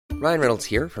Ryan Reynolds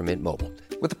here from Mint Mobile.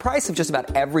 With the price of just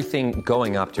about everything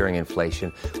going up during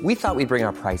inflation, we thought we'd bring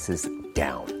our prices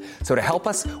down. So to help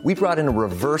us, we brought in a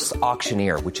reverse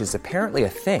auctioneer, which is apparently a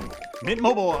thing. Mint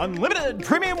Mobile Unlimited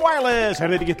Premium Wireless. How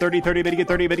to get 30, 30, bit to get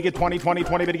 30, bit to get 20, 20,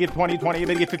 20, bit to get 20, 20,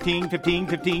 bit to get 15, 15,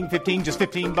 15, 15, just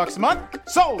 $15 a month?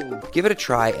 Sold! Give it a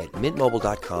try at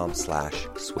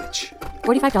mintmobile.com/switch.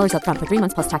 $45 up front for 3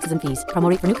 months plus taxes and fees. Promo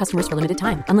rate for new customers for limited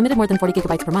time. Unlimited more than 40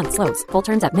 gigabytes per month. Slows full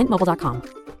terms at mintmobile.com.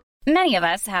 Many of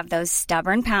us have those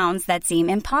stubborn pounds that seem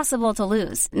impossible to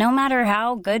lose, no matter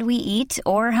how good we eat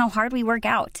or how hard we work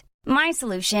out. My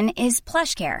solution is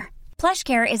PlushCare.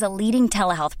 PlushCare is a leading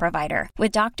telehealth provider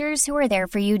with doctors who are there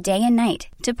for you day and night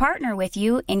to partner with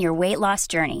you in your weight loss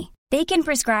journey. They can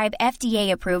prescribe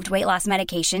FDA-approved weight loss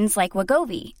medications like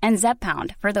Wegovy and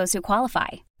Zepbound for those who qualify.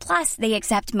 Plus, they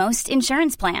accept most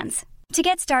insurance plans. To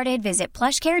get started, visit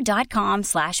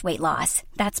plushcare.com/weightloss.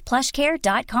 That's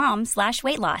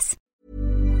plushcare.com/weightloss.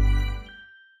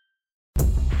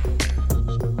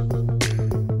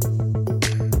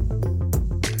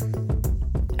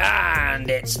 And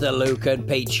it's the Luke and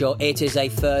Pete Show. It is a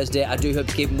Thursday. I do hope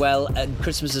you're keeping well, and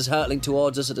Christmas is hurtling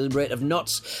towards us at a rate of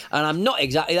knots, and I'm not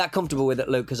exactly that comfortable with it,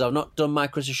 Luke, because I've not done my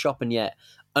Christmas shopping yet.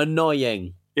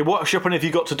 Annoying. Yeah, what shopping have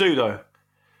you got to do, though?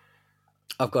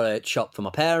 I've got to shop for my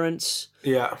parents.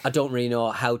 Yeah. I don't really know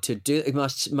how to do it. My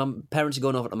parents are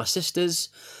going over to my sisters.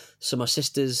 So my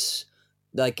sisters,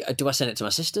 like, do I send it to my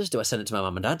sisters? Do I send it to my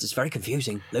mum and dad? It's very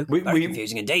confusing, Luke. Very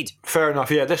confusing indeed. Fair enough,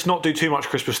 yeah. Let's not do too much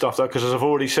Christmas stuff, though, because as I've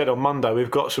already said on Monday,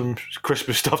 we've got some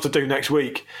Christmas stuff to do next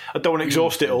week. I don't want to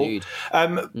exhaust it all.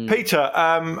 Peter,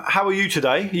 how are you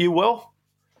today? Are you well?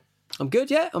 I'm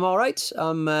good, yeah. I'm all right.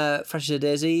 I'm fresh as a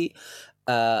daisy,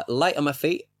 light on my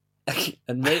feet.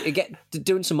 And ready to get to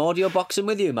doing some audio boxing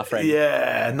with you, my friend.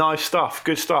 Yeah, nice stuff,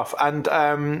 good stuff. And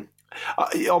on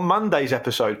Monday's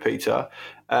episode, Peter,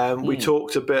 we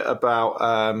talked a bit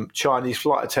about Chinese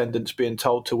flight attendants being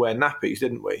told to wear nappies,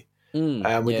 didn't we? We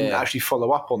didn't actually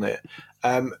follow up on it.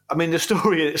 I mean, the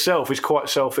story in itself is quite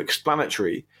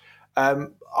self-explanatory.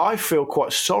 I feel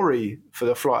quite sorry for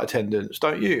the flight attendants,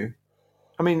 don't you?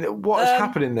 I mean, what is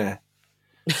happening there?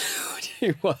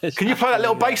 Can you play that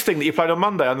little bass thing that you played on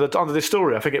Monday under this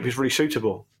story? I think it was really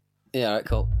suitable. Yeah, all right,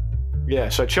 cool. Yeah,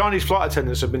 so Chinese flight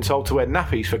attendants have been told to wear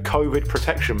nappies for COVID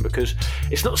protection because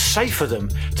it's not safe for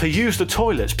them to use the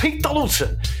toilets. Pete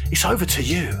Donaldson, it's over to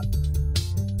you.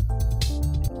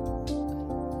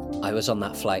 I was on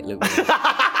that flight, Luke.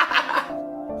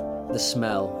 The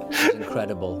smell was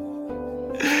incredible.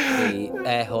 The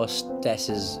air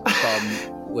hostess's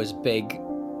bum was big,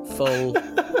 full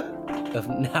of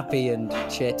nappy and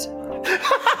shit,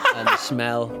 and the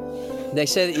smell. They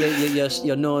say that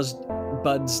your nose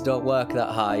buds don't work that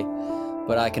high,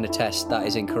 but I can attest that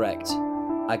is incorrect.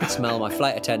 I can smell my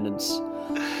flight attendants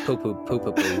poo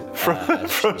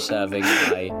from serving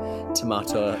my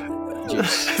tomato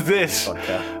juice. This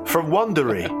vodka. From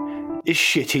Wondery is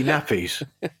shitty nappies.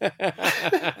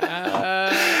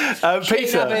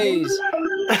 Peter, nappies.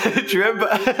 do you remember?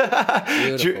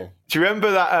 Beautiful. Do you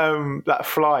remember that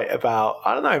flight about,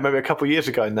 I don't know, maybe a couple of years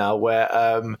ago now, where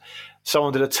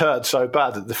someone did a turd so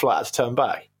bad that the flight had to turn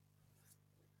back?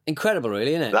 Incredible,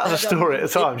 really, isn't it? That was a story at the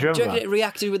time. Do you remember? It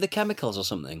reacted with the chemicals or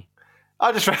something?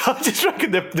 I just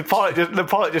reckon the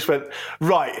pilot just went,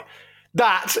 right.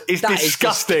 That is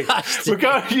disgusting. We're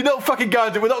not going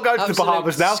to the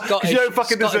Bahamas now because you don't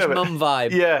fucking Scottish deserve it. mum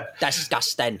vibe. Yeah,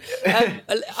 disgusting.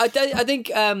 I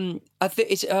think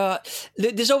it's.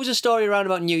 There's always a story around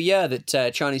about New Year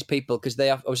that Chinese people, because they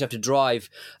always have to drive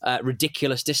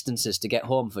ridiculous distances to get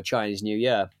home for Chinese New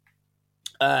Year.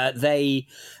 They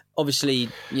obviously,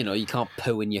 you can't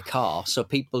poo in your car, so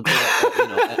people do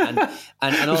it,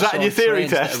 and also was that in your theory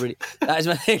test? That is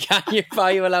my thing.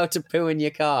 Are you allowed to poo in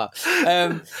your car?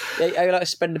 Are you allowed to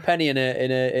spend a penny in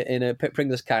a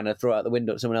Pringles can and throw it out the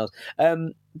window at someone else?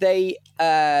 That's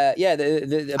not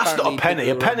a penny.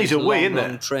 A penny's a wee, isn't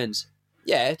it? Trains.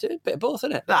 Yeah, it's a bit of both,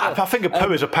 isn't it? Nah, I think a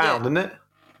poo is a pound, isn't it?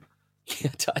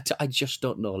 I just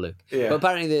don't know, Luke. Yeah. But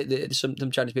apparently, some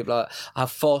Chinese people are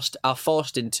forced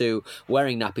into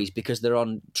wearing nappies because they're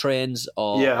on trains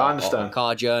or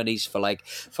car journeys for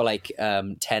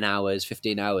 10 hours,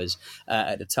 15 hours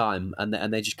at a time,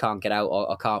 and they just can't get out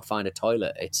or can't find a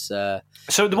toilet. So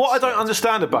what I don't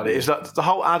understand about it is that the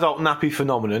whole adult nappy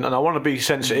phenomenon, and I want to be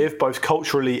sensitive both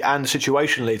culturally and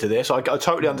situationally to this. I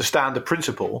totally understand the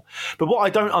principle, but what I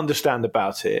don't understand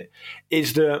about it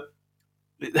is that.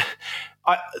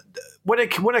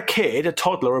 When a kid, a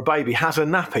toddler, a baby has a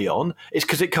nappy on, it's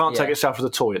because it can't take itself to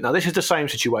the toilet. Now, this is the same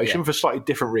situation for slightly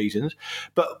different reasons,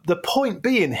 but the point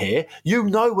being here,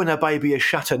 when a baby has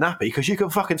shat a nappy because you can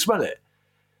fucking smell it.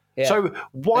 Yeah. So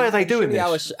why are they doing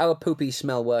this? Our poopies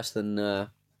smell worse than...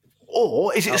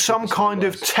 or is it some kind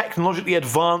of technologically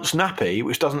advanced nappy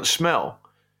which doesn't smell?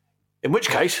 In which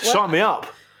case, sign me up.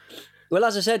 Well,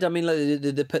 as I said, I mean,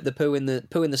 the poo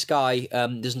in the sky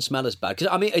doesn't smell as bad. Because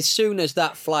I mean, as soon as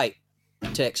that flight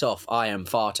takes off, I am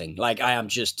farting. Like I am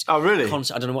just. Oh really?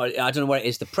 I don't know what it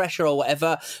is, the pressure or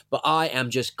whatever. But I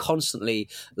am just constantly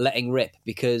letting rip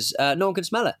because no one can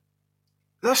smell it.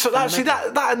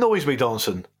 That annoys me,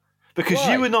 Donson, because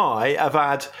you and I have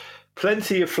had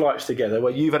plenty of flights together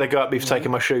where you've had to go at me for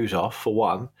taking my shoes off, for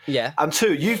one. Yeah. And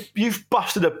two, you've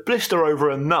busted a blister over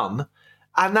a nun,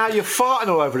 and now you're farting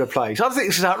all over the place. I think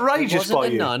this is outrageous by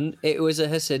you. It wasn't a nun, it was a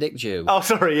Hasidic Jew. Oh,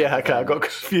 sorry, yeah, okay, I got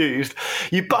confused.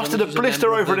 You busted a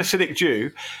blister over an Hasidic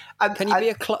Jew. And, can you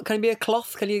be a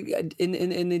cloth? Can you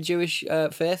in the Jewish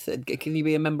faith? Can you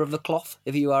be a member of the cloth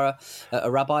if you are a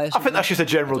rabbi? Or something? I think that's just a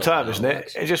general term, isn't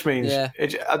it? It just means. Yeah.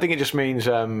 I think it just means.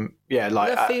 Like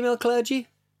is there female clergy.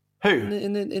 Who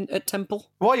in at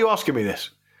temple? Why are you asking me this?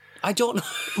 I don't know.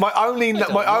 My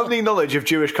only knowledge of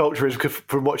Jewish culture is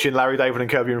from watching Larry David and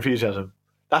Curb Your Enthusiasm.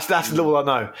 That's all I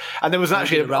know. And there was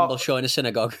actually a Ramble show in a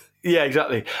synagogue. Yeah,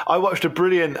 exactly. I watched a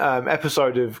brilliant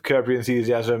episode of Curb Your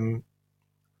Enthusiasm,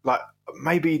 like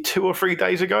maybe 2 or 3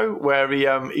 days ago, where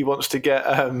he wants to get.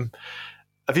 Have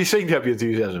you seen Curb Your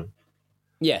Enthusiasm?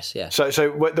 Yes. So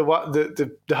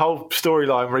the whole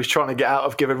storyline where he's trying to get out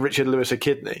of giving Richard Lewis a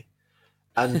kidney.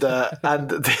 And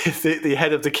the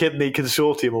head of the kidney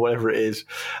consortium or whatever it is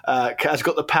has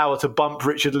got the power to bump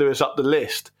Richard Lewis up the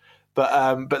list,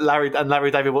 but Larry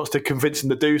David wants to convince him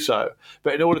to do so.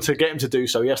 But in order to get him to do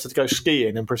so, he has to go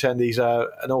skiing and pretend he's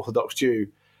an Orthodox Jew,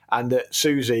 and that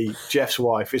Susie, Jeff's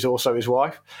wife, is also his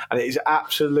wife, and it is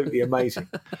absolutely amazing.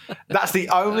 That's the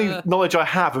only knowledge I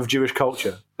have of Jewish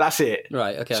culture. That's it.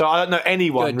 Right. Okay. So I don't know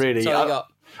anyone really. So I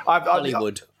got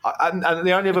Hollywood. And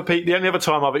the only other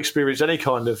time I've experienced any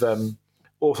kind of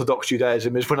Orthodox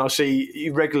Judaism is when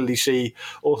you regularly see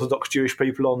Orthodox Jewish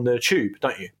people on the tube,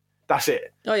 don't you? That's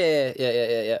it. Oh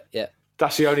yeah.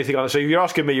 That's the only thing I know. So if you're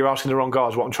asking me, you're asking the wrong guy,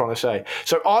 is what I'm trying to say.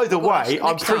 So either way,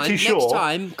 I'm pretty sure. Next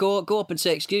time, go up and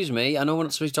say, "Excuse me, I know we're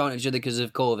not supposed to talk to each other because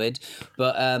of COVID,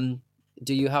 but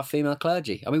do you have female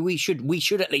clergy?" I mean, we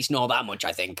should at least know that much,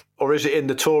 I think. Or is it in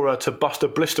the Torah to bust a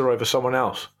blister over someone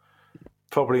else?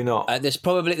 Probably not. There's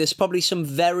probably some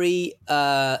very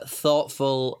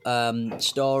thoughtful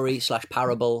story /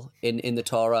 parable in the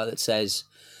Torah that says,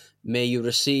 "May you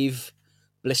receive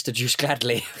blister juice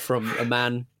gladly from a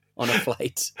man on a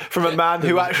flight." From a man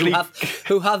who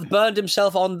hath burned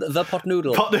himself on the pot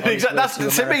noodle. Exactly.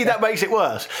 To me, that makes it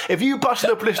worse. If you busted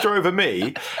a blister over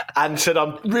me and said,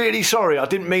 "I'm really sorry, I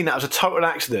didn't mean that, it was a total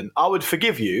accident," I would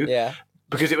forgive you. Yeah.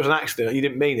 Because it was an accident, you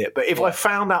didn't mean it. But if I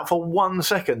found out for 1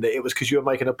 second that it was because you were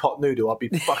making a pot noodle, I'd be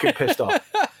fucking pissed off.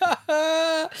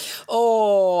 It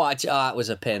was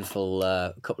a painful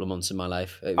couple of months in my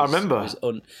life. I remember. It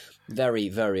was very,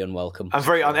 very unwelcome. And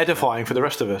very unedifying for the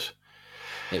rest of us.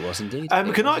 It was indeed.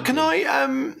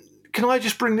 Can I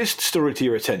just bring this story to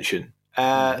your attention?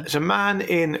 There's a man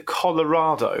in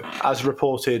Colorado, as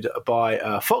reported by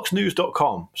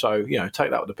FoxNews.com. So,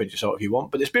 take that with a pinch of salt if you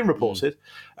want. But it's been reported.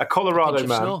 A Colorado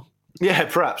man. Snow. Yeah,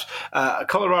 perhaps. A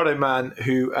Colorado man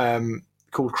who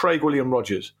called Craig William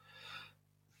Rogers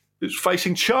is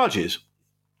facing charges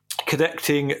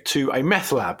connecting to a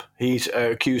meth lab he's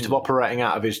accused of operating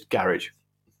out of his garage.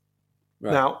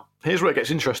 Right. Now, here's where it gets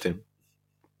interesting.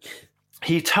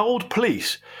 He told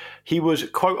police he was,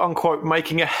 quote unquote,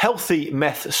 making a healthy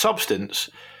meth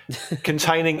substance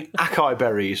containing acai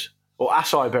berries, or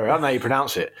acai berry. I don't know how you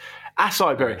pronounce it.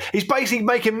 Acai berry. He's basically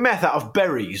making meth out of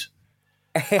berries.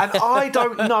 And I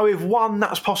don't know if, one,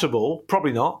 that's possible,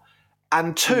 probably not,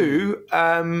 and two,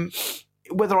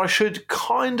 whether I should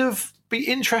kind of be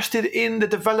interested in the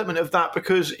development of that,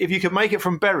 because if you can make it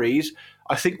from berries,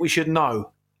 I think we should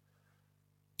know.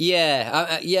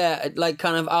 Yeah, like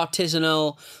kind of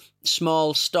artisanal,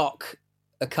 small stock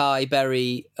acai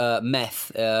berry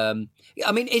meth. I'm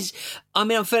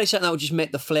fairly certain that would just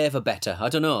make the flavour better. I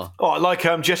don't know. Oh, like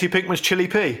Jesse Pinkman's chili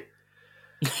pea.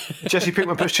 Jesse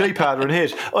Pinkman puts chili powder in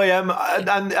his.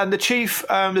 And the chief,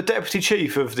 the deputy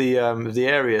chief of the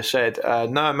area said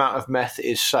no amount of meth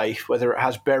is safe, whether it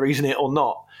has berries in it or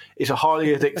not. It's a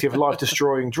highly addictive,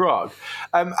 life-destroying drug.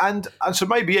 And so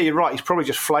maybe, you're right, he's probably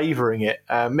just flavouring it,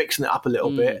 mixing it up a little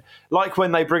bit, like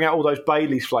when they bring out all those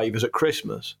Baileys flavours at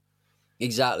Christmas.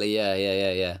 Exactly,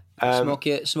 yeah. Smoke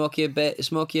your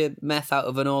meth out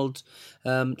of an old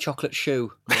chocolate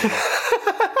shoe.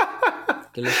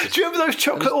 Delicious. Do you remember those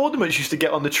chocolate ornaments you used to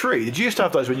get on the tree? Did you used to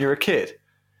have those when you were a kid?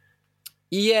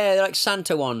 Yeah, they're like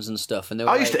Santa ones and stuff. And they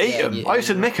were I used to eat them. I used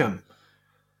to nick them.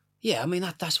 Yeah, I mean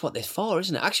that's what they're for,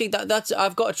 isn't it? Actually, that's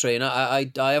I've got a tree, and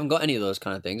I haven't got any of those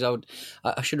kind of things.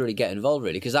 I should really get involved,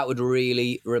 really, because that would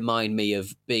really remind me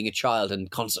of being a child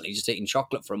and constantly just eating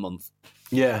chocolate for a month.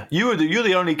 Yeah, you're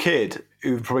the only kid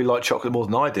who probably liked chocolate more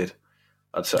than I did,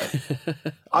 I'd say.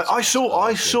 I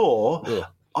saw an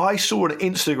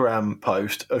Instagram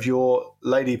post of your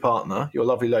lovely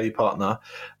lady partner,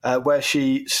 where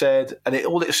she said, and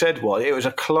all it said was it was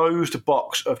a closed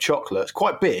box of chocolates,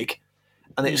 quite big.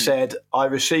 And it said, I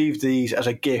received these as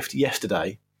a gift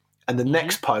yesterday. And the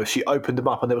next post, she opened them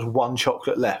up and there was one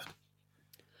chocolate left.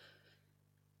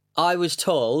 I was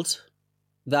told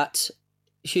that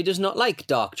she does not like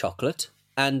dark chocolate.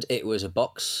 And it was a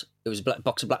box. It was a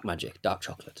box of Black Magic, dark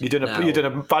chocolate. You're doing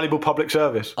a valuable public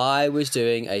service. I was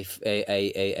doing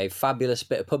a fabulous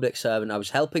bit of public service. I was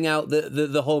helping out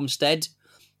the homestead,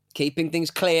 keeping things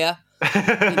clear,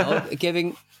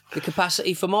 giving the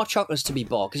capacity for more chocolates to be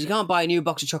bought, because you can't buy a new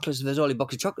box of chocolates if there's only a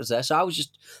box of chocolates there. So I was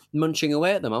just munching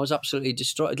away at them. I was absolutely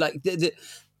destroyed. Like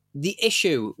the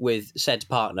issue with said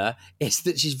partner is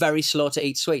that she's very slow to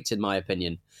eat sweets, in my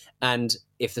opinion. And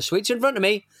if the sweets are in front of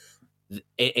me,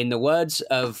 in the words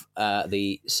of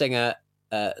the singer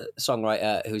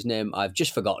songwriter whose name I've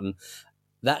just forgotten,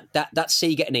 that's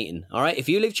C getting eaten. All right, if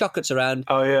you leave chocolates around,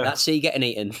 that's C getting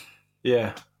eaten.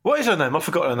 Yeah. What is her name? I've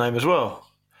forgotten her name as well.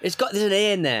 There's an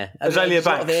A in there. Azalea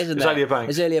Banks.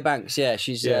 Azalea Banks, yeah.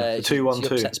 She's 212.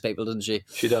 She upsets people, doesn't she?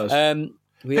 She does.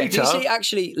 Peter, do you see,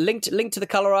 actually, linked to the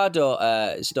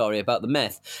Colorado story about the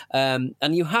meth, and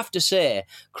you have to say,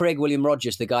 Craig William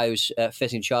Rogers, the guy who's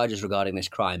facing charges regarding this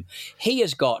crime, he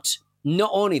has got not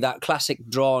only that classic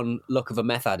drawn look of a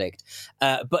meth addict,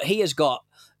 but he has got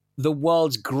the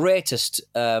world's greatest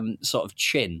sort of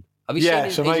chin. Have you seen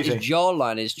his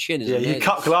jawline, his chin? Yeah, you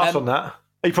cut glass on that.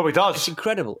 He probably does. It's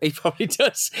incredible. He probably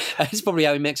does. It's probably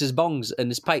how he makes his bongs and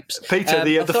his pipes. Peter,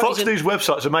 the Fox News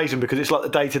website is amazing because it's like the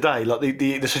day-to-day. Like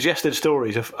the suggested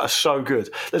stories are so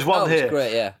good. There's one here. It's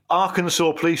great, yeah.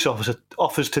 Arkansas police officer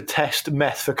offers to test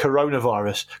meth for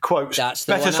coronavirus. Quotes,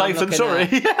 better safe than sorry.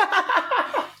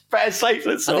 Better safe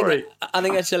than sorry. I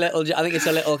think it's a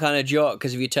little kind of joke,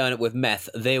 because if you turn up with meth,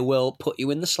 they will put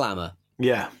you in the slammer.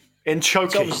 Yeah. In choking.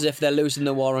 It's almost as if they're losing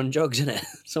the war on drugs, isn't it?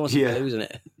 It's almost like they're losing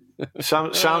it.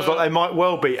 Sounds like they might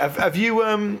well be. Have you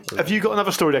got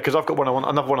another story there? Because I've got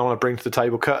another one I want to bring to the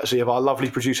table, courtesy of our lovely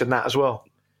producer Nat as well.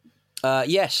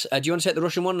 Yes. Do you want to take the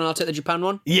Russian one and I'll take the Japan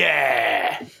one?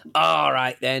 Yeah. All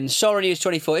right then. Sora News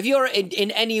 24. If you're in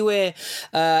any way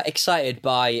excited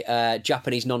by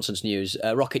Japanese nonsense news,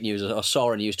 Rocket News or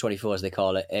Sora News 24 as they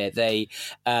call it,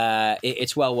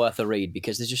 it's well worth a read,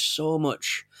 because there's just so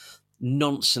much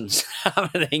nonsense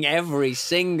happening every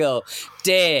single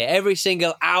day, every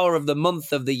single hour of the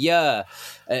month of the year,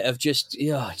 of just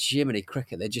Jiminy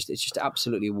Cricket. It's just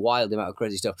absolutely wild, the amount of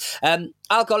crazy stuff.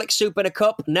 Alcoholic soup in a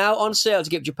cup, now on sale to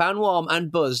keep Japan warm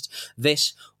and buzzed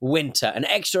this winter. An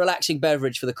extra relaxing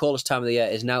beverage for the coldest time of the year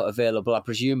is now available. I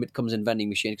presume it comes in vending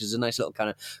machine, because it's a nice little kind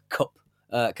of cup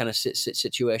kind of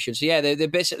situation. So yeah, they're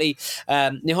basically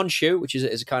Nihonshu, which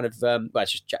is a kind of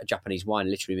it's just Japanese wine,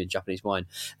 literally means Japanese wine,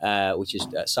 which is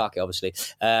sake, obviously.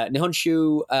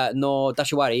 Nihonshu no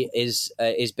dashiwari is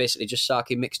basically just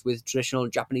sake mixed with traditional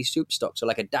Japanese soup stock, so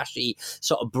like a dashi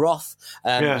sort of broth.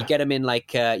 You get them in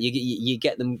like you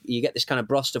get this kind of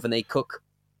broth stuff, and they cook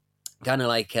kind of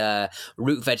like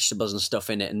root vegetables and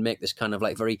stuff in it, and make this kind of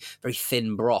like very, very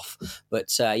thin broth. But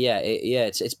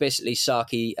it's basically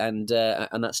sake and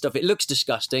that stuff. It looks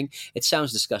disgusting, it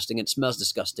sounds disgusting, it smells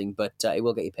disgusting, but it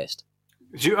will get you pissed.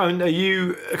 Can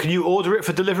you order it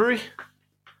for delivery?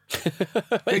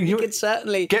 You could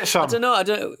certainly get some.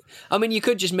 I mean, you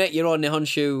could just make your own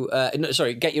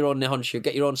nihonshu. Get your own nihonshu,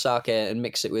 get your own sake, and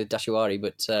mix it with dashiwari.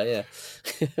 But yeah,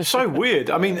 so weird.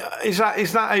 I mean, is that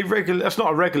a regular? That's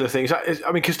not a regular thing.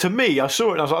 Because to me, I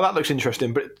saw it and I was like, that looks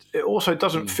interesting, but it also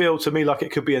doesn't feel to me like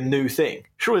it could be a new thing.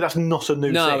 Surely that's not a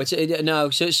new thing. No.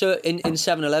 So in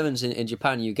 7-Elevens in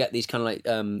Japan, you get these kind of like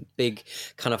big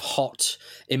kind of hot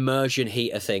immersion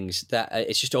heater things that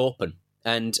it's just open.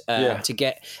 And to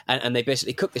get and they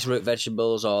basically cook this root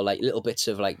vegetables or like little bits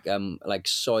of like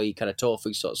soy kind of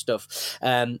tofu sort of stuff,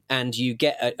 and you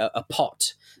get a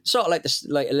pot sort of like this,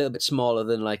 like a little bit smaller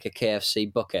than like a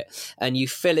KFC bucket, and you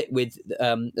fill it with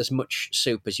as much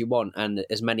soup as you want and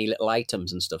as many little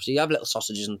items and stuff. So you have little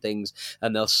sausages and things,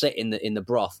 and they'll sit in the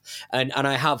broth. And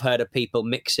I have heard of people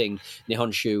mixing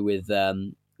nihonshu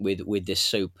with this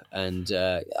soup, and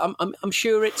I'm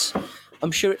sure it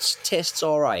tastes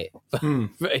all right,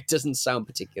 but it doesn't sound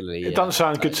particularly. It doesn't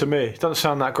sound good to me. It doesn't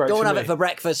sound that great. Go and have it for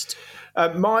breakfast.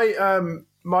 My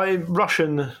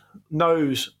Russian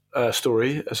nose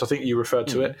story, as I think you referred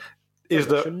to it, is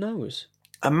that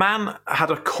a man had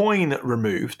a coin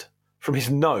removed from his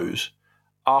nose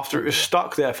after it was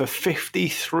stuck there for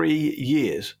 53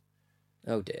 years.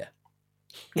 Oh, dear.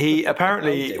 He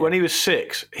apparently, when he was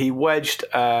 6, he wedged,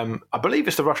 I believe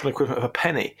it's the Russian equivalent of a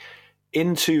penny,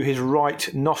 into his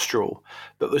right nostril,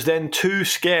 but was then too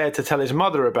scared to tell his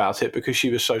mother about it because she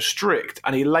was so strict,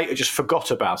 and he later just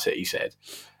forgot about it, he said.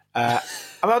 I'm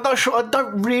not sure. I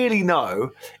don't really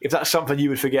know if that's something you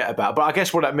would forget about, but I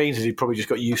guess what that means is he probably just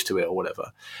got used to it or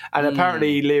whatever. And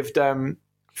apparently he lived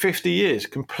 50 years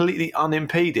completely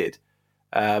unimpeded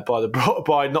by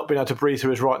not being able to breathe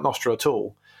through his right nostril at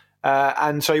all.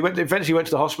 And so he eventually went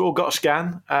to the hospital, got a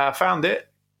scan, found it.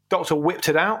 Doctor whipped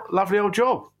it out. Lovely old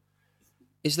job.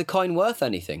 Is the coin worth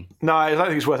anything? No, I don't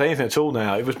think it's worth anything at all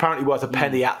now. It was apparently worth a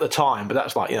penny at the time, but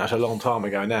that's it's a long time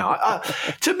ago now.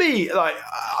 To me,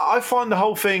 I find the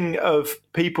whole thing of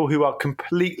people who are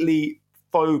completely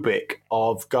phobic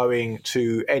of going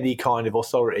to any kind of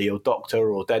authority or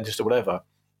doctor or dentist or whatever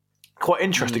quite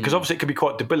interesting, because obviously it can be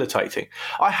quite debilitating.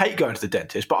 I hate going to the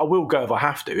dentist, but I will go if I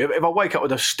have to. If I wake up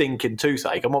with a stinking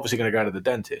toothache, I'm obviously going to go to the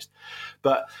dentist.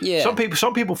 But some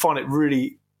people find it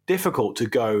really difficult to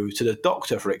go to the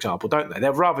doctor, for example, don't they? They'd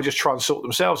rather just try and sort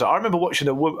themselves out. I remember watching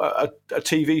a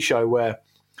TV show where,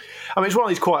 it's one of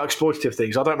these quite exploitative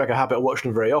things. I don't make a habit of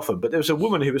watching them very often, but there was a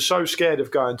woman who was so scared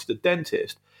of going to the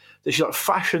dentist that she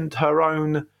fashioned her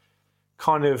own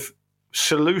kind of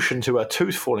solution to her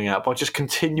tooth falling out by just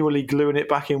continually gluing it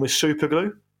back in with super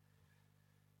glue.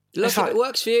 Look, if it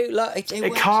works for you,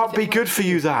 it can't be good for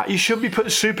you. That you shouldn't be putting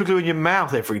super glue in your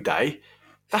mouth every day.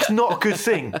 That's not a good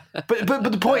thing. But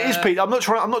the point is, Pete, I'm not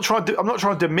trying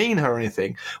to demean her or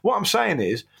anything. What I'm saying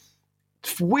is,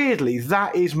 weirdly,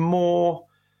 that is more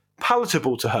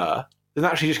palatable to her than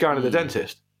actually just going to the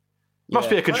dentist. Must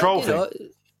be a control thing.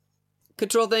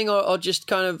 Control thing, or just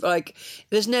kind of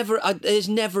there's never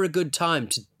a good time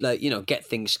to get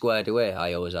things squared away.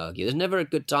 I always argue there's never a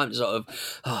good time to sort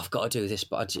of I've got to do this,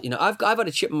 but I've had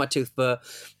a chip in my tooth for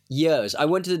years. I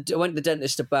went to the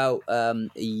dentist about a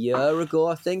year ago,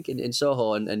 I think, in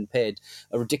Soho, and paid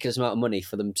a ridiculous amount of money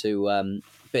for them to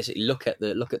basically look at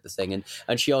the thing,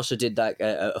 and she also did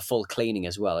a full cleaning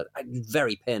as well, a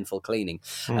very painful cleaning.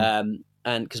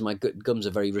 And because my gums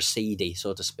are very recedy,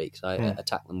 so to speak, so I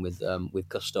attack them with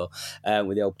gusto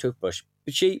with the old toothbrush.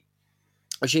 But she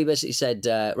basically said,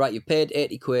 right, you paid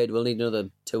 80 quid, we'll need another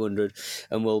 200,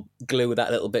 and we'll glue that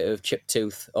little bit of chipped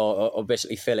tooth or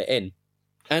basically fill it in.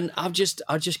 And I just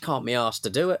can't be arsed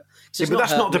to do it. Yeah, but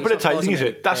that's not debilitating, is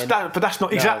it? But that's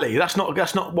not exactly. That's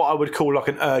not what I would call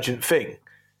an urgent thing.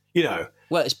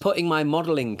 Well, it's putting my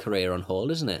modelling career on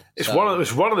hold, isn't it? It's one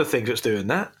of the things that's doing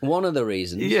that. One of the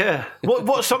reasons. Yeah.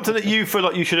 What's something that you feel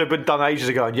like you should have been done ages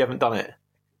ago and you haven't done it?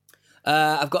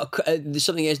 I've got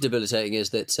something that is debilitating is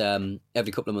that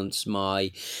every couple of months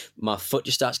my foot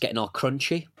just starts getting all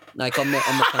crunchy, on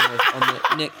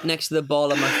the next to the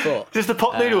ball of my foot. Just the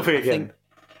pot noodle thing again.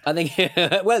 I think,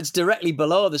 well, it's directly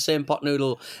below the same pot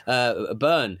noodle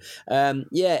burn.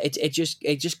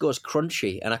 It just goes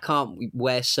crunchy, and I can't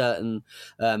wear certain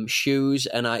shoes,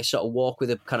 and I sort of walk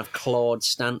with a kind of clawed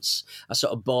stance. I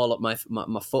sort of ball up my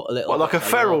foot a little. What, like a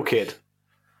feral kid?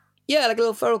 Yeah, like a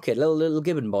little feral kid, little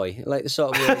gibbon boy, like the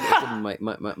sort of gibbon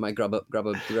might grab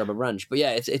a branch. But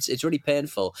yeah, it's really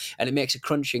painful, and it makes a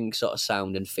crunching sort of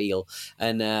sound and feel.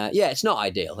 And it's not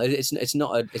ideal. It's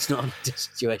not a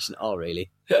situation at all, really.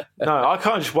 No, I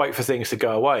can't just wait for things to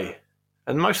go away,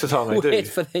 and most of the time they do. Wait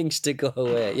for things to go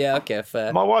away. Yeah, okay,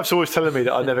 fair. My wife's always telling me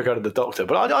that I never go to the doctor,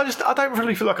 but I don't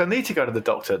really feel like I need to go to the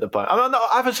doctor at the moment.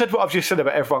 I haven't said what I've just said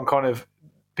about everyone kind of.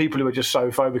 People who are just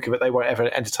so phobic of it, they won't ever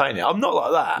entertain it. I'm not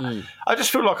like that. I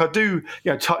just feel like I do,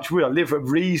 touch wood. I live a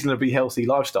reasonably healthy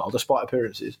lifestyle despite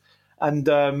appearances. And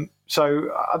so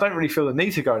I don't really feel the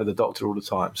need to go to the doctor all the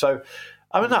time. So,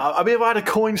 I don't know. I mean, if I had a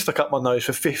coin stuck up my nose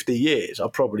for 50 years, I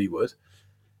probably would.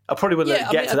 I probably wouldn't let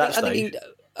it get to that stage.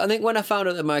 I think when I found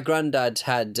out that my granddad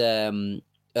had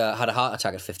a heart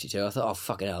attack at 52, I thought, oh,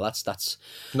 fucking hell, that's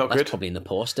not good. That's probably in the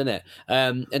post, isn't it?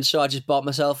 And so I just bought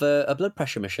myself a blood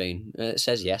pressure machine. It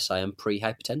says, yes, I am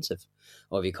pre-hypertensive,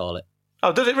 whatever you call it.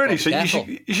 Oh, does it really? So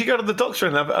you should go to the doctor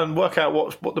and work out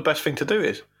what the best thing to do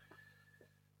is.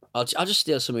 I'll just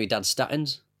steal some of your dad's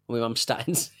statins. My mum's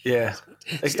statins. Yeah.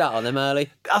 Start on them early.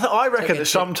 I reckon that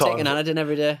sometimes... Take an Anadin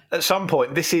every day. At some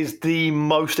point, this is the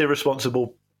most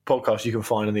irresponsible podcast you can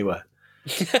find anywhere.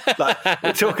 Like,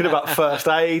 we're talking about first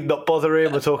aid, not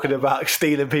bothering. We're talking about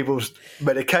stealing people's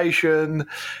medication.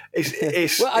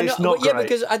 It's not great. Yeah,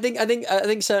 because I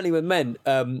think certainly with men,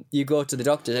 you go to the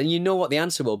doctor and you know what the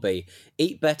answer will be: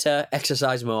 eat better,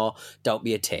 exercise more, don't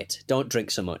be a tit, don't drink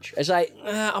so much. It's like,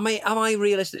 am I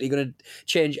realistically going to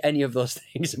change any of those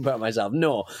things about myself?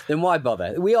 No. Then why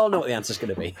bother? We all know what the answer's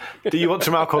going to be. Do you want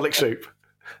some alcoholic soup?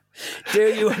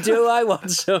 Do I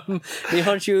want some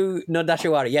Nihonshu no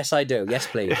Dashawari? Yes, I do. Yes,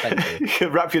 please. Thank you.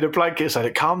 Wrap you in a blanket and say,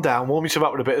 calm down, warm yourself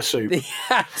up with a bit of soup. The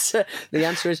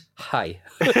answer is hi.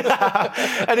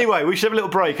 Anyway, we should have a little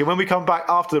break. And when we come back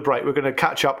after the break, we're going to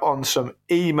catch up on some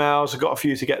emails. I've got a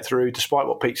few to get through, despite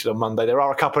what Pete said on Monday. There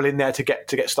are a couple in there to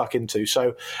get stuck into.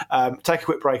 So take a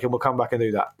quick break and we'll come back and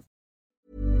do that.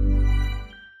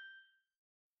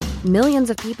 Millions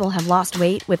of people have lost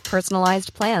weight with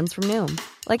personalized plans from Noom.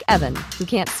 Like Evan, who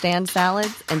can't stand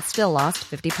salads and still lost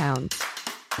 50 pounds.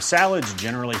 Salads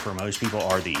generally for most people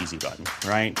are the easy button,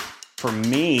 right? For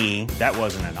me, that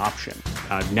wasn't an option.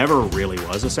 I never really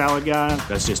was a salad guy.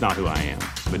 That's just not who I am.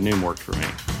 But Noom worked for me.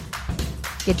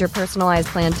 Get your personalized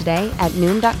plan today at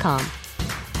Noom.com.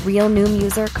 Real Noom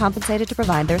user compensated to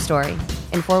provide their story.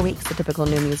 In 4 weeks, the typical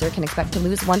Noom user can expect to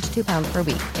lose 1 to 2 pounds per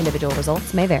week. Individual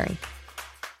results may vary.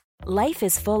 Life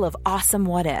is full of awesome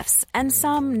what-ifs, and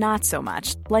some not so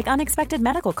much, like unexpected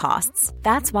medical costs.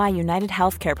 That's why United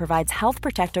Healthcare provides Health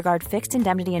Protector Guard fixed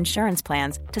indemnity insurance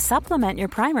plans to supplement your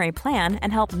primary plan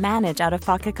and help manage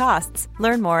out-of-pocket costs.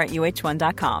 Learn more at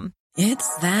UH1.com.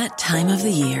 It's that time of the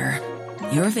year.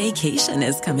 Your vacation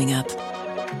is coming up.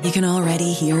 You can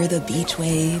already hear the beach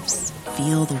waves,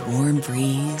 feel the warm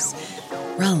breeze,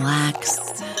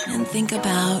 relax, and think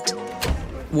about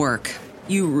work.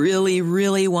 You really,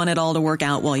 really want it all to work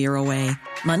out while you're away.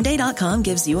 Monday.com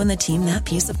gives you and the team that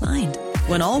peace of mind.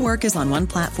 When all work is on one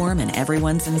platform and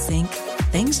everyone's in sync,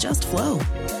 things just flow.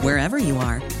 Wherever you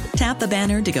are, tap the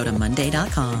banner to go to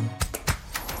Monday.com.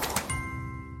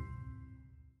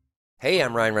 Hey,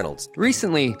 I'm Ryan Reynolds.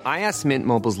 Recently, I asked Mint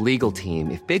Mobile's legal team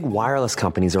if big wireless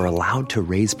companies are allowed to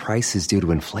raise prices due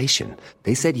to inflation.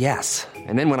 They said yes.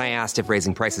 And then when I asked if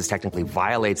raising prices technically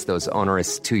violates those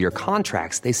onerous 2-year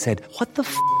contracts, they said, what the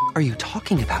f*** are you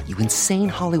talking about, you insane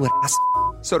Hollywood ass f-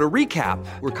 So to recap,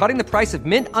 we're cutting the price of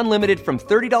Mint Unlimited from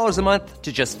 $30 a month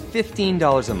to just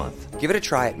 $15 a month. Give it a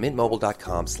try at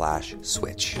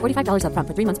mintmobile.com/switch. $45 up front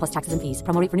for 3 months plus taxes and fees.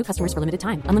 Promo rate for new customers for limited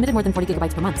time. Unlimited more than 40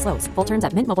 gigabytes per month. Slows full terms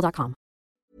at mintmobile.com.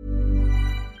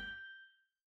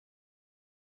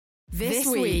 This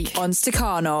week on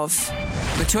Stakhanov.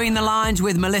 Between the Lines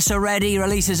with Melissa Reddy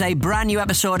releases a brand new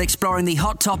episode exploring the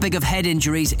hot topic of head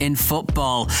injuries in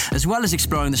football, as well as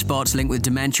exploring the sports link with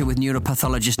dementia with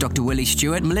neuropathologist Dr. Willie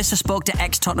Stewart. Melissa spoke to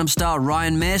ex-Tottenham star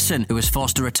Ryan Mason, who was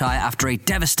forced to retire after a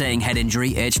devastating head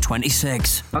injury aged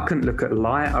 26. I couldn't look at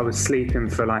light. I was sleeping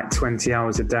for like 20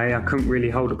 hours a day. I couldn't really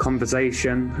hold a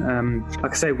conversation.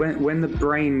 Like I say, when the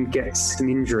brain gets an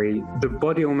injury, the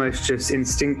body almost just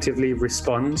instinctively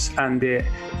responds, and it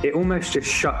almost just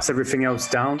shuts everything else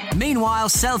down. Meanwhile,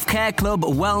 Self Care Club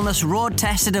Wellness Road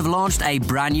Tested have launched a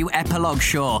brand new epilogue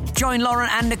show. Join Lauren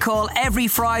and Nicole every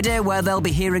Friday, where they'll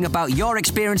be hearing about your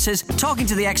experiences, talking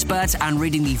to the experts, and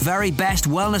reading the very best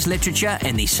wellness literature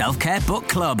in the Self Care Book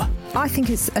Club. I think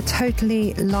it's a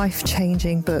totally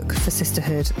life-changing book for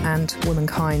sisterhood and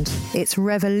womankind. It's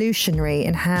revolutionary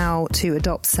in how to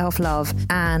adopt self-love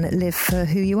and live for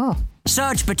who you are.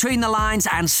 Search Between the Lines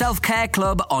and Self Care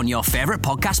Club on your favourite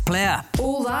podcast player.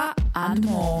 All that and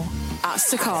more at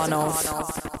Stakhanov.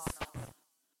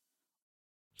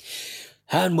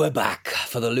 And we're back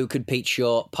for the Luke and Pete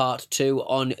Show Part 2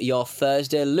 on your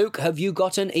Thursday. Luke, have you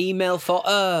got an email for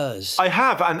us? I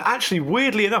have, and actually,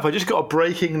 weirdly enough, I just got a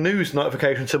breaking news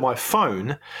notification to my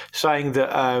phone saying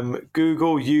that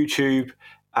Google, YouTube,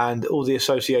 and all the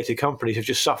associated companies have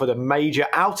just suffered a major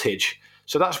outage.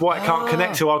 So that's why it can't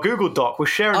connect to our Google Doc. We're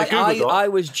sharing a Google Doc. I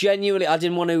was genuinely... I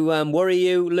didn't want to worry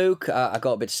you, Luke. I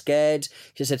got a bit scared.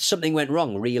 She said something went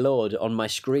wrong, reload on my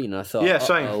screen. I thought, yeah,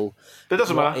 same. But it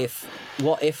doesn't matter.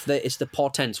 What if it's the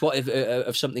portents? What if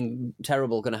of something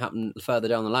terrible going to happen further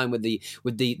down the line with the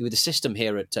system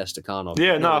here at Stakhanov?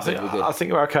 Yeah, no, I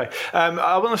think we're okay.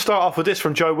 I want to start off with this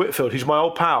from Joe Whitfield, who's my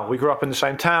old pal. We grew up in the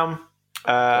same town.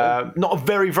 Not a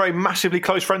very, very massively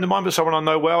close friend of mine, but someone I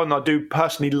know well and I do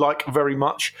personally like very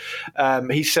much.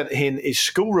 He sent in his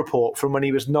school report from when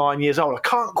he was 9 years old. I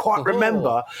can't quite remember.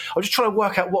 I was just trying to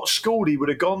work out what school he would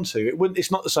have gone to.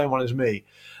 It's not the same one as me,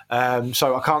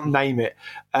 so I can't name it.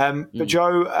 But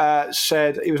Joe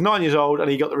said he was 9 years old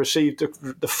and he got to receive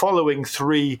the following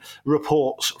 3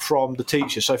 reports from the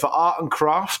teacher. So for art and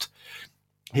craft,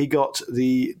 he got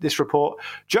this report.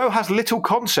 Joe has little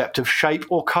concept of shape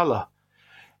or colour.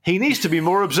 He needs to be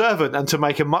more observant and to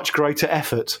make a much greater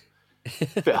effort.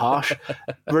 A bit harsh.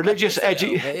 Religious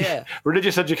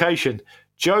education.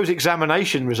 Joe's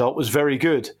examination result was very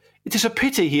good. It is a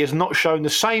pity he has not shown the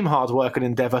same hard work and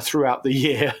endeavour throughout the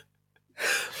year.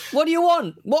 What do you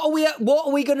want? What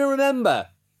are we going to remember?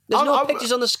 There's no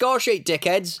pictures on the score sheet,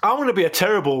 dickheads. I'm going to be a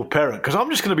terrible parent because I'm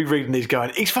just going to be reading these going,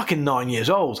 he's fucking 9 years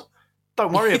old.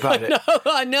 Don't worry about it.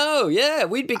 I know. Yeah,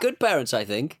 we'd be good parents, I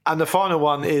think. And the final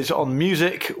one is on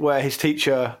music, where his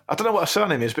teacher, I don't know what her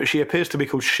surname is, but she appears to be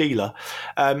called Sheila.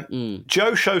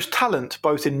 Joe shows talent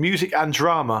both in music and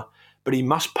drama, but he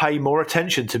must pay more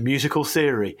attention to musical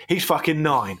theory. He's fucking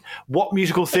 9. What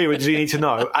musical theory does he need to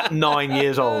know at 9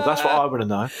 years old? That's what I want to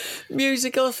know.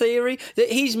 Musical theory?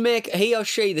 He or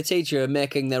she, the teacher, are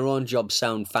making their own job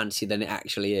sound fancier than it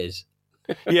actually is.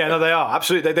 Yeah, no, they are.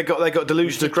 Absolutely. They got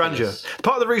delusions of grandeur.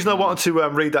 Part of the reason I wanted to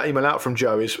read that email out from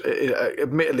Joe is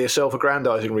admittedly a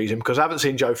self-aggrandising reason, because I haven't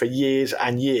seen Joe for years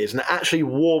and years, and it actually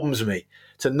warms me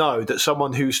to know that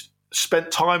someone who's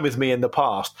spent time with me in the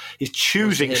past is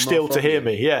choosing still to hear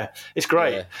me. Yeah, it's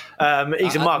great. Yeah.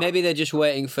 He's a mug. Maybe they're just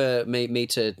waiting for me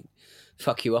to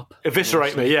fuck you up.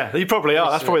 Eviscerate me, yeah. You probably are.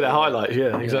 That's probably their highlight.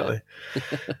 Yeah, exactly.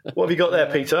 What have you got there,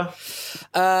 Peter?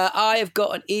 I have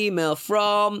got an email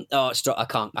from... I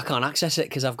can't access it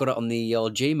because I've got it on the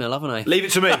old Gmail, haven't I? Leave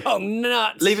it to me. Oh,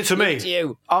 nuts. Leave it to me. Leave it to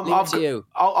you. Leave it to you.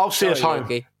 I'll see us home.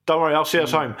 Loki. Don't worry, I'll see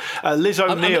us home. Liz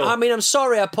O'Neill. I'm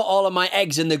sorry I put all of my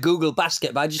eggs in the Google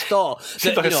basket, but I just thought...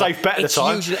 Seems like a safe bet at the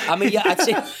time. Usually, I'd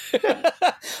say...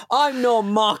 I'm no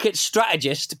market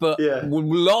strategist, but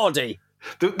lordy...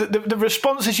 The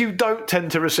responses you don't tend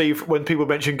to receive when people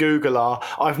mention Google are,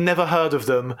 I've never heard of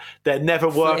them, they're never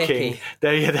working,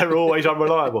 they're always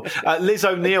unreliable. Liz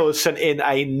O'Neill has sent in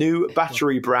a new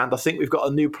battery brand. I think we've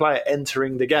got a new player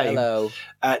entering the game. Hello.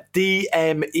 DMEGC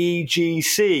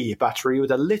battery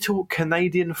with a little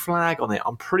Canadian flag on it.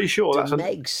 I'm pretty sure that's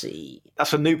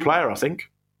a new player, I think.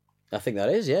 I think that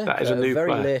is, yeah. That is a new very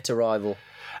player. Late arrival.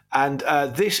 And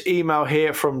this email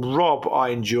here from Rob I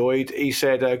enjoyed. He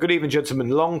said, good evening, gentlemen.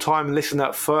 Long-time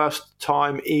listener,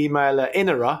 first-time emailer,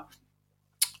 innerer.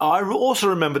 I also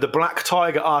remember the Black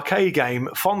Tiger arcade game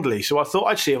fondly, so I thought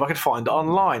I'd see if I could find it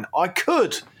online. I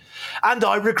could. And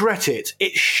I regret it.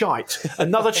 It's shite.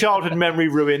 Another childhood memory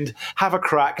ruined. Have a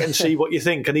crack and see what you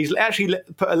think. And he's actually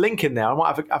put a link in there. I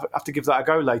might have to give that a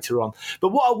go later on.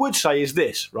 But what I would say is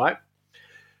this, right?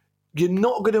 You're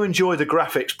not going to enjoy the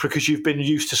graphics because you've been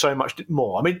used to so much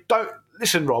more. I mean,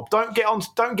 Rob. Don't get on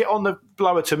the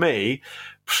blower to me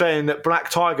saying that Black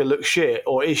Tiger looks shit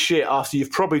or is shit after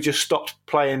you've probably just stopped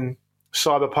playing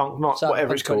Cyberpunk,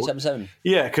 whatever it's called. 2077.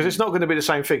 Yeah, because it's not going to be the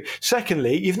same thing.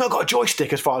 Secondly, you've not got a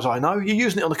joystick, as far as I know. You're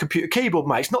using it on the computer keyboard,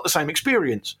 mate. It's not the same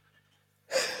experience.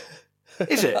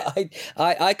 Is it?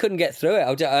 I couldn't get through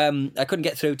it. I couldn't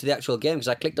get through to the actual game because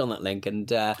I clicked on that link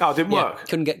and it didn't work.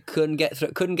 Couldn't get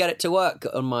it to work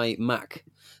on my Mac.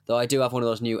 Though I do have one of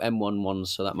those new M1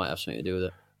 ones, so that might have something to do with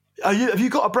it. Have you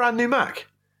got a brand new Mac?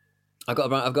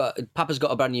 Papa's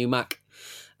got a brand new Mac.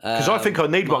 Because I think I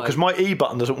need one because my E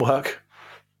button doesn't work.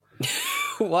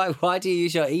 Why do you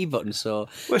use your E button so?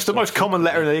 Well, it's the most common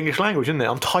letter in the English language, isn't it?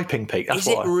 I'm typing, Pete. That's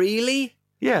why. Is it really?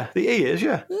 Yeah, the E is,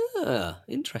 yeah.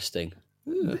 Interesting.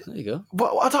 There you go.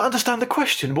 Well, I don't understand the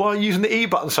question. Why are you using the E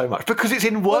button so much? Because it's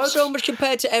in words. What's so much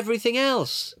compared to everything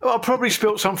else? Well, I probably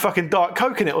spilt some fucking Diet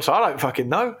Coke in it or so. I don't fucking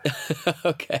know.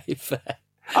 Okay, fair.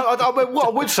 I mean, what I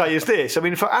would say is this. I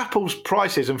mean, for Apple's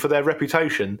prices and for their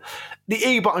reputation, the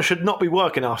E button should not be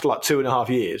working after like 2.5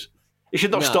 years. It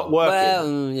should not stop working.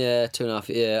 Well, yeah,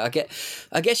 2.5. Yeah,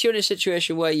 I guess you're in a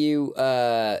situation where you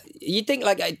think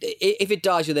like if it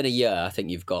dies within a year, I think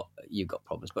you've got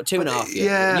problems. But 2.5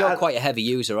 years, you're quite a heavy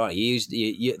user, aren't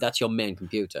you? That's your main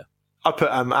computer. I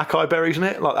put acai berries in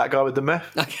it, like that guy with the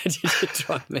meth.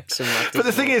 Try and mix them. But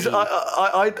the thing is,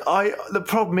 the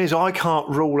problem is I can't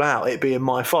rule out it being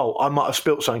my fault. I might have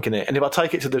spilt something in it, and if I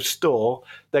take it to the store,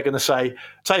 they're going to say,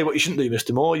 "Tell you what, you shouldn't do,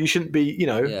 Mr. Moore. You shouldn't be,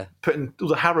 putting all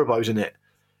the Haribos in it."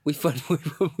 We found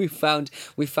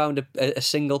a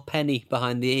single penny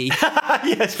behind the E.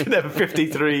 Yeah, it's been there for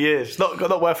 53 years. Not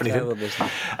worth anything.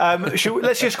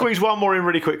 Let's just squeeze one more in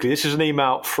really quickly. This is an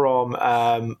email from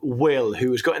Will,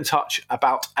 who has got in touch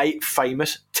about a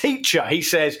famous teacher. He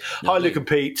says, "Hi, Luke and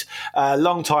Pete,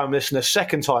 long-time listener,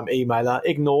 second-time emailer,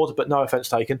 ignored but no offence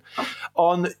taken.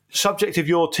 On subject of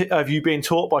you being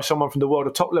taught by someone from the world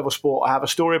of top-level sport, I have a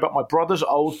story about my brother's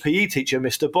old PE teacher,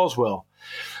 Mr. Boswell.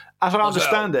 As I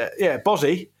understand it,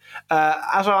 Bozzy,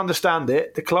 as I understand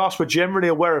it, the class were generally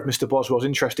aware of Mr. Boswell's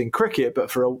interest in cricket,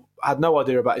 but had no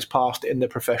idea about his past in the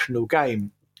professional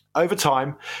game. Over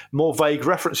time, more vague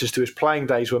references to his playing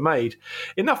days were made,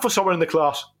 enough for someone in the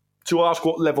class to ask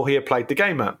what level he had played the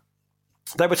game at.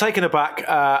 They were taken aback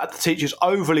at the teacher's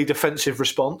overly defensive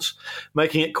response,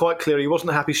 making it quite clear he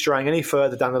wasn't happy straying any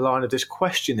further down the line of this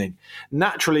questioning.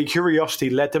 Naturally, curiosity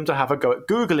led them to have a go at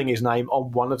Googling his name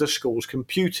on one of the school's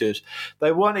computers.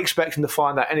 They weren't expecting to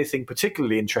find out anything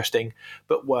particularly interesting,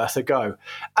 but worth a go.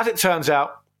 As it turns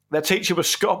out, their teacher was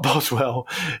Scott Boswell,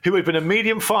 who had been a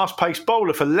medium fast-paced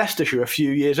bowler for Leicestershire a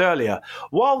few years earlier.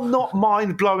 While not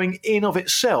mind-blowing in of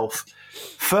itself,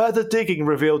 further digging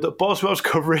revealed that Boswell's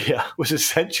career was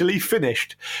essentially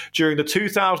finished during the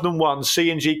 2001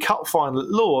 C&G Cup final at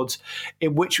Lord's,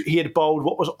 in which he had bowled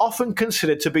what was often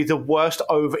considered to be the worst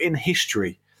over in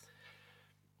history.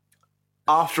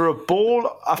 After a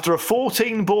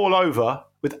 14-ball over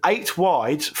with 8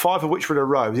 wides, 5 of which were in a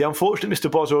row, the unfortunate Mr.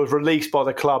 Boswell was released by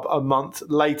the club a month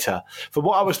later. From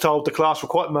what I was told, the class were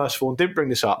quite merciful and didn't bring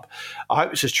this up. I hope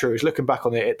this is true, as looking back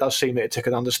on it, it does seem that it took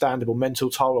an understandable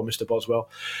mental toll on Mr. Boswell.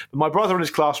 But my brother and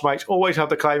his classmates always have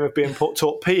the claim of being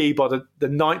taught PE by the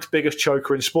 9th biggest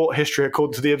choker in sport history,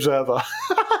 according to The Observer.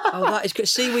 Oh, that is good.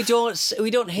 See,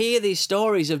 we don't hear these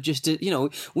stories of just,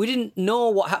 we didn't know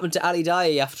what happened to Ali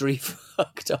Dyer after he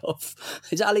fucked off.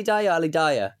 Is it Ali Dyer or Ali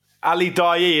Dyer? Ali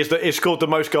Dyer is scored the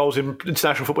most goals in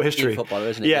international football history. Footballer,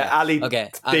 isn't it? Yeah, Ali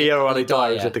Dyer or Ali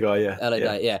Dyer is the guy, yeah. Ali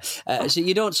Dyer, yeah. So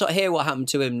you don't sort of hear what happened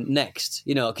to him next,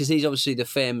 because he's obviously the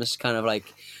famous kind of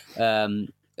like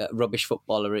rubbish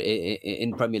footballer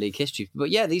in Premier League history.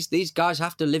 But yeah, these guys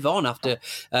have to live on after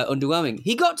underwhelming.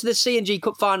 He got to the C&G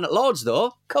Cup final at Lord's,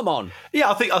 though. Come on.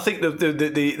 Yeah, I think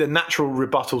the natural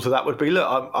rebuttal to that would be,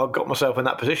 look, I got myself in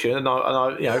that position, and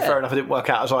I fair enough, it didn't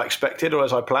work out as I expected or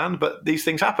as I planned, but these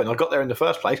things happen. I got there in the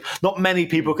first place. Not many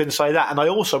people can say that, and I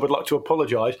also would like to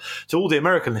apologise to all the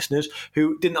American listeners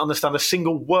who didn't understand a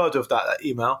single word of that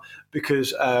email,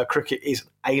 because cricket is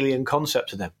an alien concept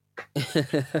to them.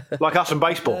 Like us and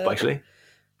baseball, basically.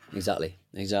 Exactly.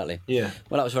 Yeah.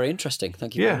 Well, that was very interesting.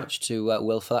 Thank you very much to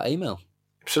Will for that email.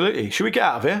 Absolutely. Should we get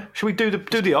out of here? Should we do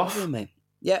the off? Yeah, mate.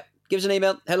 Yeah. Give us an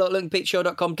email,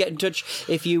 hello@lukeandpeteshow.com. Get in touch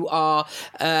if you are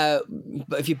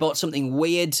if you bought something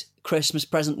weird Christmas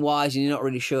present wise and you're not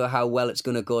really sure how well it's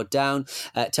going to go down.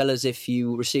 Tell us if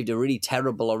you received a really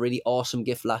terrible or really awesome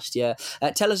gift last year.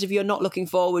 Tell us if you're not looking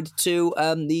forward to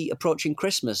the approaching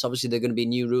Christmas. Obviously, there are going to be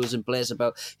new rules in place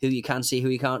about who you can see, who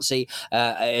you can't see.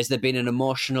 Has there been an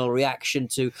emotional reaction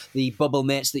to the bubble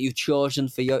mates that you've chosen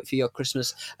for your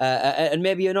Christmas? And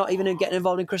maybe you're not even getting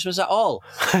involved in Christmas at all.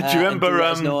 Do you remember?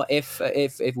 Let us know if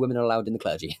women are allowed in the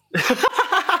clergy.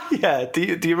 Yeah, do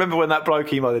you remember when that bloke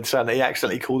emailed in saying that he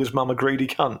accidentally called his mum a greedy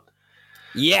cunt?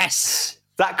 Yes!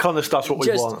 That kind of stuff's what we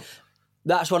want.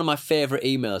 That's one of my favourite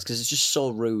emails because it's just so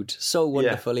rude, so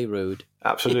wonderfully rude.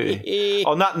 Absolutely.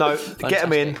 On that note, get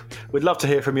them in. We'd love to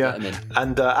hear from you.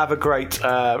 And have a great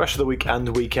rest of the week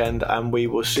and weekend, and we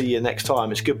will see you next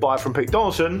time. It's goodbye from Pete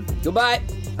Donaldson. Goodbye.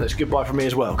 And it's goodbye from me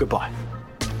as well. Goodbye.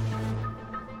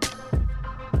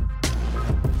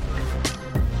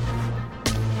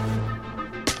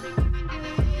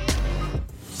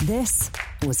 This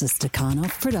was a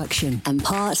Stakhanov production and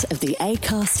part of the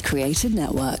Acast Creative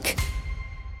Network.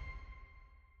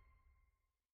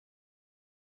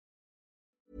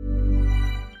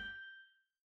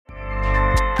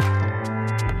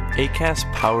 Acast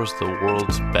powers the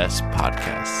world's best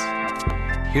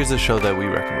podcasts. Here's a show that we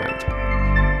recommend.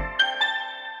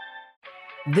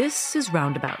 This is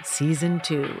Roundabout Season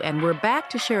 2, and we're back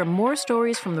to share more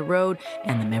stories from the road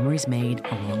and the memories made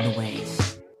along the way.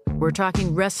 We're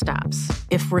talking rest stops.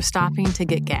 If we're stopping to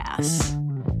get gas,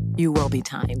 you will be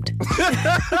timed.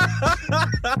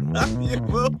 You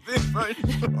will be for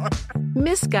sure.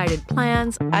 Misguided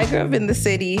plans. I grew up in the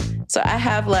city, so I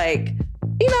have a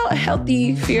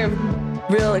healthy fear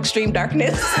of real extreme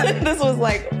darkness. This was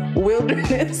like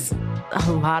wilderness.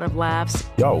 A lot of laughs.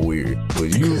 Y'all weird,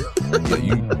 but you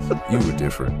were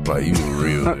different. Like, you were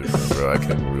real different, bro. I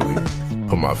can't really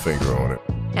put my finger on it.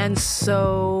 And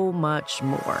so much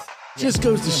more. Just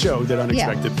goes to show that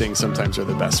unexpected things sometimes are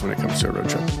the best when it comes to a road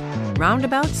trip.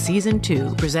 Roundabout Season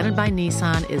 2, presented by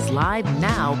Nissan, is live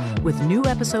now with new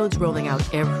episodes rolling out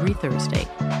every Thursday.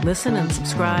 Listen and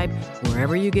subscribe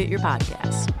wherever you get your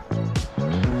podcasts.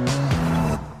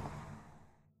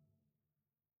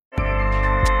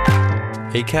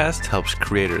 Acast helps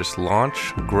creators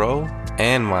launch, grow,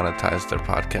 and monetize their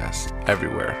podcasts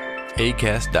everywhere.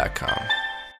 Acast.com.